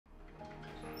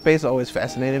Space always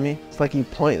fascinated me. It's like you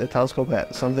point the telescope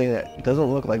at something that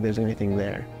doesn't look like there's anything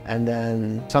there. And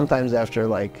then sometimes after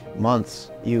like months,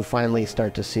 you finally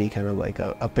start to see kind of like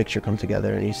a picture come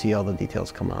together and you see all the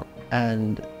details come out.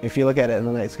 And if you look at it in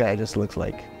the night sky, it just looks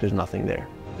like there's nothing there.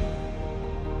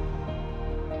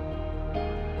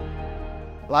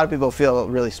 A lot of people feel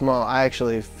really small. I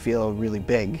actually feel really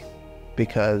big,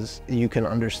 because you can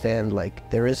understand like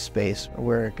there is space.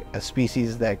 We're a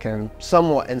species that can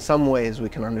somewhat, in some ways, we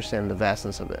can understand the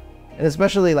vastness of it. And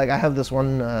especially like I have this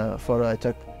one photo I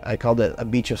took, I called it a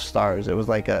beach of stars. It was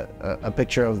like a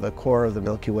picture of the core of the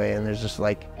Milky Way, and there's just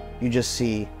like, you just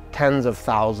see tens of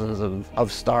thousands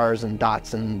of stars and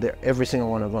dots, and every single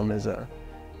one of them is a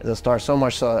star, so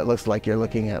much so it looks like you're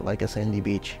looking at like a sandy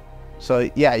beach.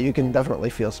 So yeah, you can definitely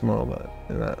feel small,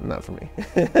 but not for me.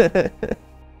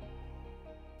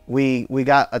 We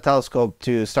got a telescope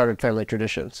to start a family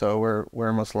tradition. So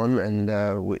we're Muslim, and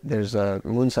there's a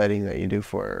moon sighting that you do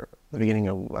for the beginning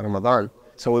of Ramadan.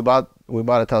 So we bought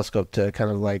a telescope to kind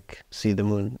of like see the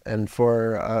moon. And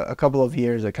for a couple of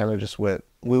years, it kind of just went.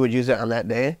 We would use it on that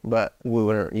day, but we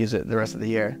wouldn't use it the rest of the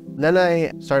year. Then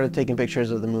I started taking pictures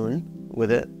of the moon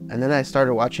with it, and then I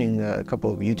started watching a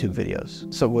couple of YouTube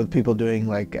videos. So with people doing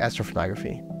like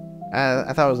astrophotography.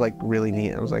 I thought it was like really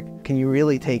neat. I was like, can you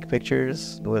really take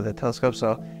pictures with a telescope?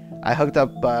 So I hooked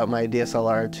up my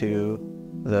DSLR to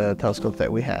the telescope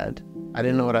that we had. I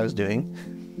didn't know what I was doing.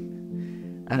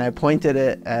 And I pointed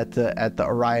it at the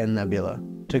Orion Nebula.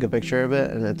 Took a picture of it,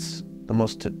 and it's the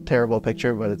most terrible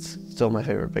picture, but it's still my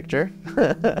favorite picture.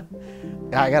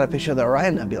 I got a picture of the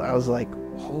Orion Nebula. I was like,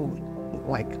 holy,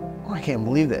 like, I can't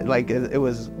believe it. Like, it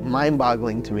was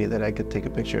mind-boggling to me that I could take a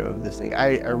picture of this thing.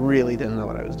 I really didn't know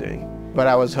what I was doing, but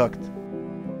I was hooked.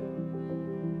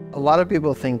 A lot of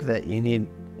people think that you need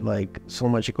like so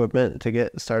much equipment to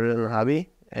get started in a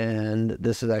hobby, and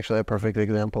this is actually a perfect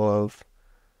example of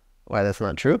why that's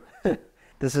not true.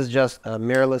 This is just a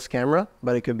mirrorless camera,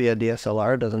 but it could be a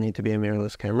DSLR. It doesn't need to be a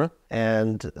mirrorless camera.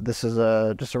 And this is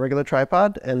just a regular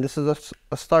tripod, and this is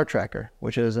a star tracker,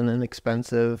 which is an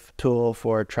inexpensive tool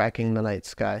for tracking the night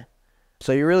sky.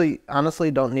 So you really,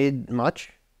 honestly, don't need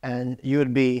much, and you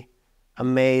would be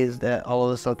amazed at all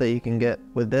of the stuff that you can get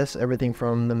with this. Everything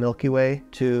from the Milky Way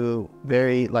to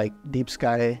very like deep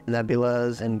sky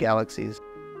nebulas and galaxies.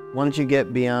 Once you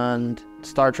get beyond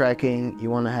star tracking,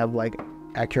 you want to have like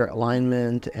accurate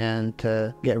alignment and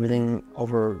to get everything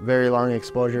over very long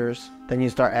exposures, then you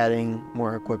start adding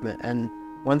more equipment. And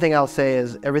one thing I'll say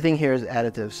is everything here is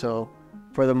additive. So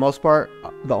for the most part,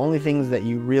 the only things that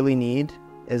you really need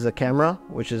is a camera,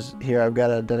 which is here. I've got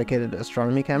a dedicated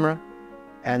astronomy camera,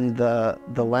 and the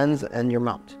lens and your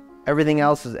mount. Everything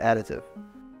else is additive.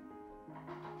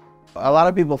 A lot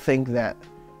of people think that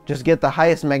just get the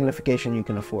highest magnification you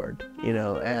can afford, you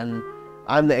know, and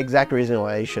I'm the exact reason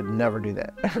why you should never do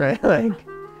that, right? Like,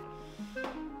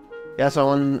 yeah. So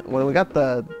when we got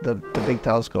the big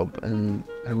telescope, and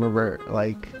I remember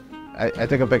like I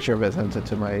took a picture of it, sent it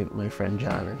to my friend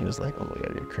John, and he was like, "Oh my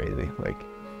God, you're crazy!" Like,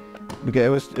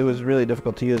 because it was really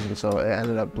difficult to use, and so it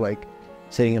ended up like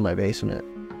sitting in my basement.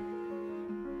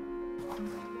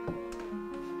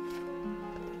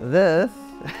 This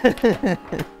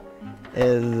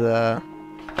is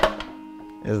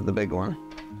the big one.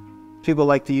 People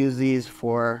like to use these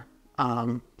for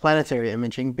planetary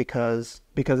imaging because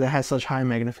it has such high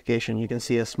magnification. You can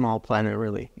see a small planet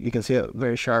really. You can see it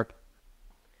very sharp.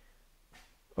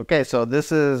 Okay, so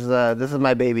this is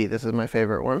my baby. This is my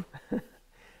favorite one.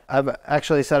 I've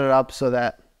actually set it up so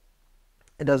that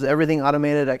it does everything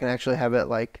automated. I can actually have it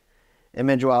like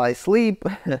image while I sleep,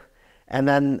 and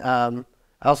then I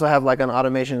also have like an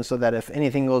automation so that if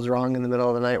anything goes wrong in the middle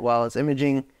of the night while it's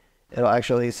imaging, it'll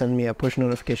actually send me a push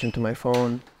notification to my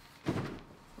phone.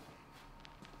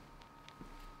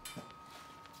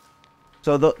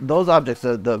 So those objects,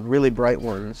 the really bright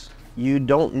ones, you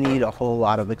don't need a whole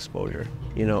lot of exposure.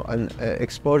 You know, an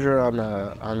exposure on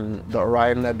the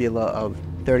Orion Nebula of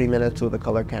 30 minutes with a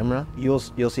color camera, you'll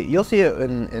see it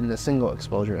in a single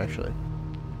exposure actually.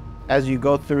 As you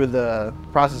go through the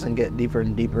process and get deeper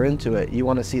and deeper into it, you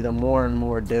want to see the more and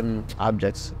more dim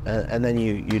objects, and then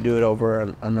you do it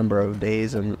over a number of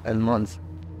days and months.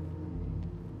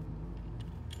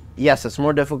 Yes, it's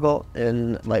more difficult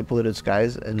in light polluted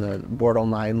skies in the Bortle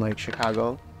 9 like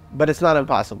Chicago, but it's not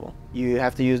impossible. You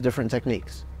have to use different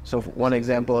techniques. So one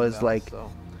example is like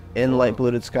in light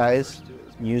polluted skies,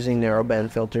 using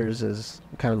narrowband filters is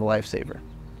kind of the lifesaver.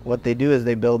 What they do is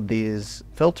they build these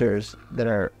filters that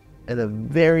are in a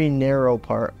very narrow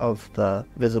part of the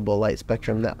visible light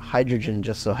spectrum that hydrogen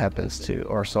just so happens to,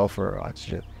 or sulfur or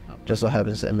oxygen, just so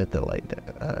happens to emit the light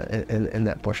in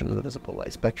that portion of the visible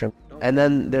light spectrum. And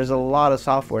then there's a lot of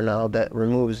software now that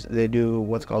they do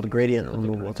what's called gradient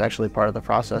removal. It's actually part of the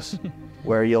process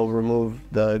where you'll remove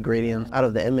the gradient out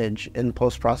of the image in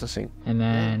post-processing. And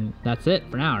then that's it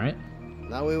for now, right?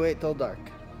 Now we wait till dark.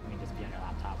 Let me just be on your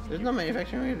laptop. There's no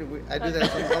manufacturing. I do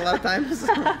that a lot of times.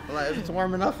 If it's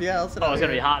warm enough, yeah, I'll sit out here. Oh, it's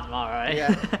gonna be hot tomorrow, right?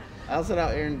 Yeah, I'll sit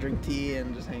out here and drink tea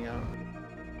and just hang out.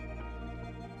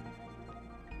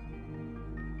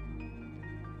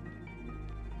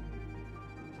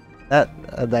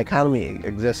 That dichotomy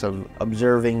exists of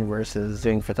observing versus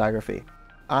doing photography.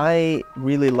 I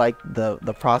really like the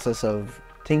process of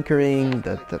tinkering,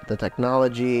 the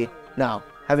technology. Now,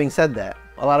 having said that,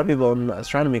 a lot of people in the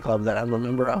astronomy club that I'm a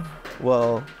member of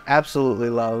will absolutely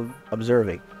love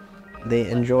observing. They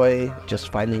enjoy just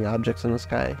finding objects in the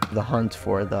sky, the hunt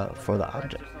for the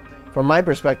object. From my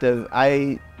perspective,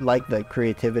 I like the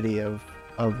creativity of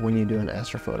when you do an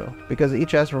astrophoto, because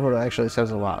each astrophoto actually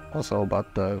says a lot also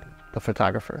about the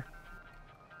photographer.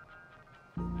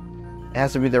 It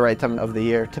has to be the right time of the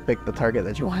year to pick the target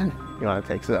that you want to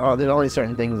take. So there's only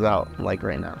certain things out, like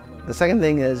right now. The second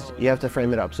thing is you have to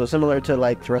frame it up. So similar to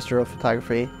like terrestrial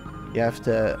photography, you have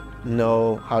to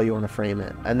know how you want to frame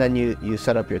it, and then you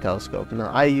set up your telescope. Now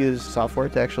I use software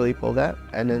to actually pull that,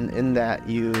 and then in that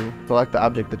you select the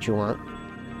object that you want.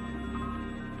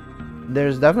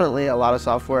 There's definitely a lot of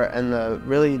software, and the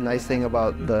really nice thing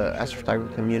about the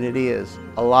astrophotography community is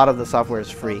a lot of the software is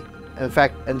free. In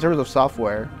fact, in terms of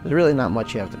software, there's really not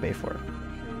much you have to pay for.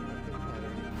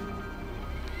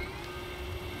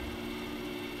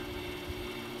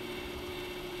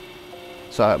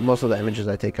 So most of the images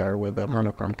I take are with a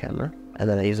monochrome camera, and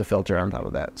then I use a filter on top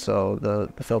of that. So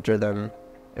the filter then,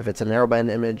 if it's a narrowband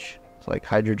image, it's like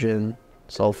hydrogen,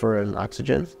 sulfur, and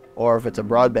oxygen. Or if it's a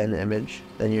broadband image,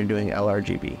 then you're doing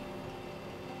LRGB.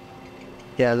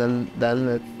 Yeah, then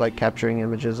it's like capturing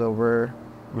images over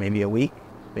maybe a week,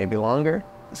 maybe longer.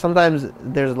 Sometimes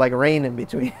there's like rain in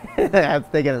between. I have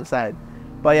to take it inside.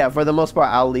 But yeah, for the most part,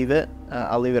 I'll leave it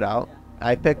out.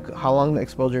 I pick how long the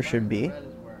exposure should be.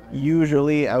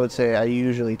 Usually, I would say I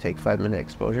usually take 5-minute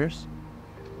exposures.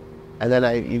 And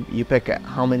then you pick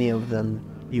how many of them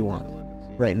you want.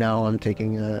 Right now I'm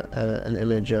taking an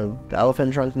image of the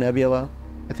Elephant Trunk Nebula.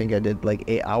 I think I did like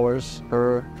 8 hours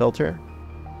per filter.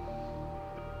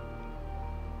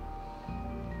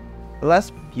 The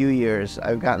last few years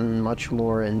I've gotten much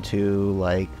more into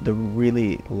like the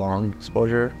really long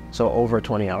exposure, so over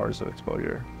 20 hours of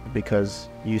exposure, because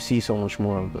you see so much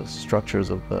more of the structures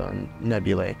of the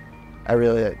nebulae. I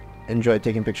really enjoy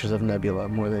taking pictures of nebula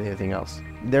more than anything else.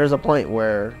 There's a point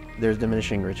where there's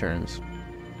diminishing returns.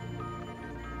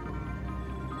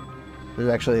 There's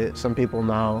actually some people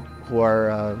now who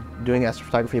are doing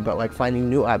astrophotography, but like finding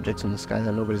new objects in the sky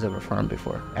that nobody's ever found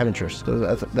before. Amateurs.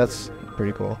 So that's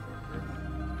pretty cool.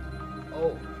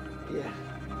 Oh, yeah.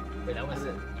 Wait, that was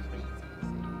it.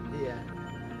 Yeah.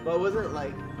 But it wasn't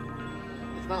like,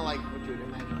 it's not like what you would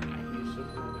imagine.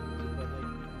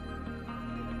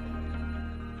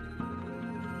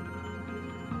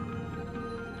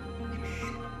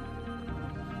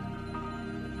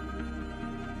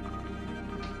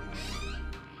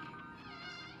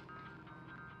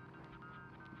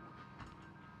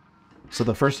 So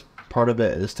the first part of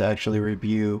it is to actually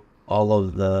review all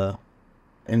of the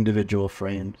individual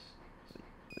frames.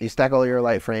 You stack all your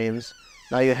light frames.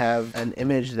 Now you have an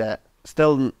image that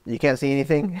still you can't see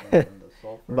anything,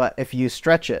 but if you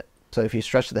stretch it, so if you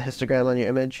stretch the histogram on your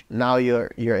image, now you're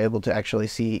able to actually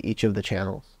see each of the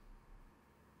channels.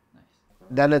 Nice.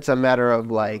 Then it's a matter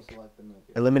of like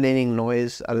eliminating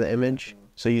noise out of the image.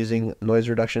 So using noise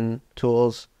reduction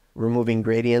tools, removing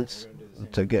gradients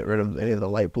to get rid of any of the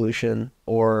light pollution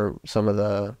or some of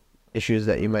the issues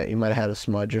that you might have had a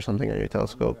smudge or something on your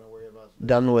telescope.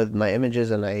 Done with my images,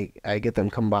 and I get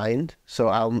them combined. So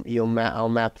I'll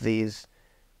map these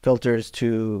filters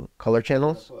to color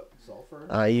channels.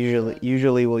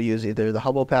 Usually we'll use either the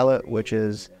Hubble palette, which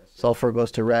is sulfur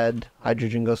goes to red,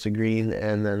 hydrogen goes to green,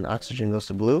 and then oxygen goes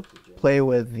to blue. Play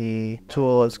with the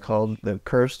tool, it's called the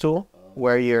curves tool,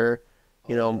 where you're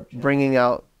bringing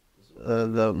out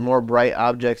the more bright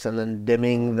objects and then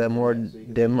dimming the more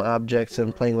dim objects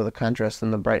and playing with the contrast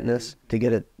and the brightness to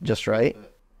get it just right.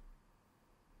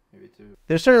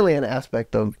 There's certainly an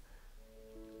aspect of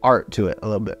art to it a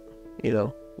little bit,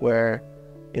 where,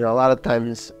 a lot of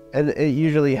times, and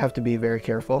usually you have to be very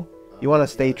careful. You want to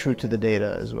stay true to the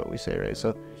data is what we say, right?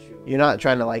 So you're not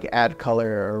trying to like add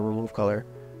color or remove color,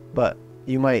 but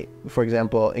you might, for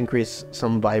example, increase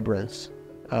some vibrance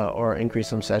or increase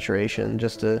some saturation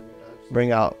just to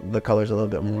bring out the colors a little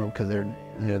bit more because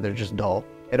they're just dull.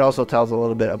 It also tells a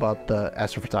little bit about the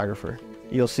astrophotographer.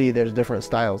 You'll see there's different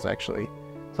styles actually.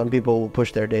 Some people will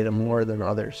push their data more than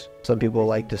others. Some people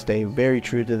like to stay very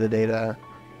true to the data.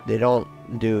 They don't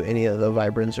do any of the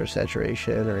vibrance or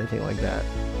saturation or anything like that.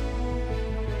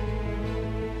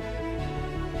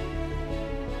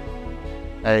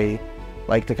 I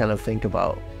like to kind of think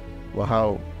about, well,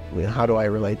 how do I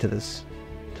relate to this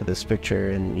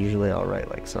picture? And usually I'll write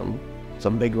like some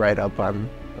big write-up on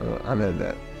it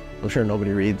that I'm sure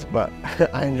nobody reads, but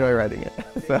I enjoy writing it.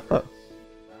 So,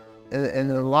 in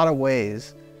a lot of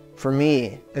ways, for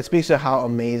me, it speaks to how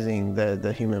amazing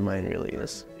the human mind really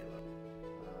is.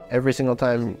 Every single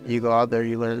time you go out there,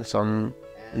 you learn some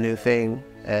new thing,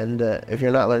 and if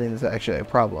you're not learning, it's actually a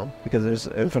problem, because there's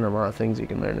an infinite amount of things you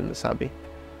can learn in this hobby.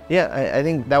 Yeah, I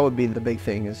think that would be the big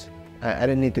thing, is I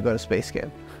didn't need to go to space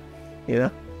camp, you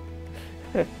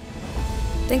know?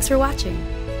 Thanks for watching.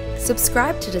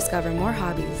 Subscribe to discover more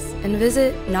hobbies and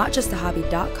visit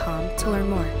notjustahobby.com to learn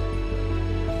more.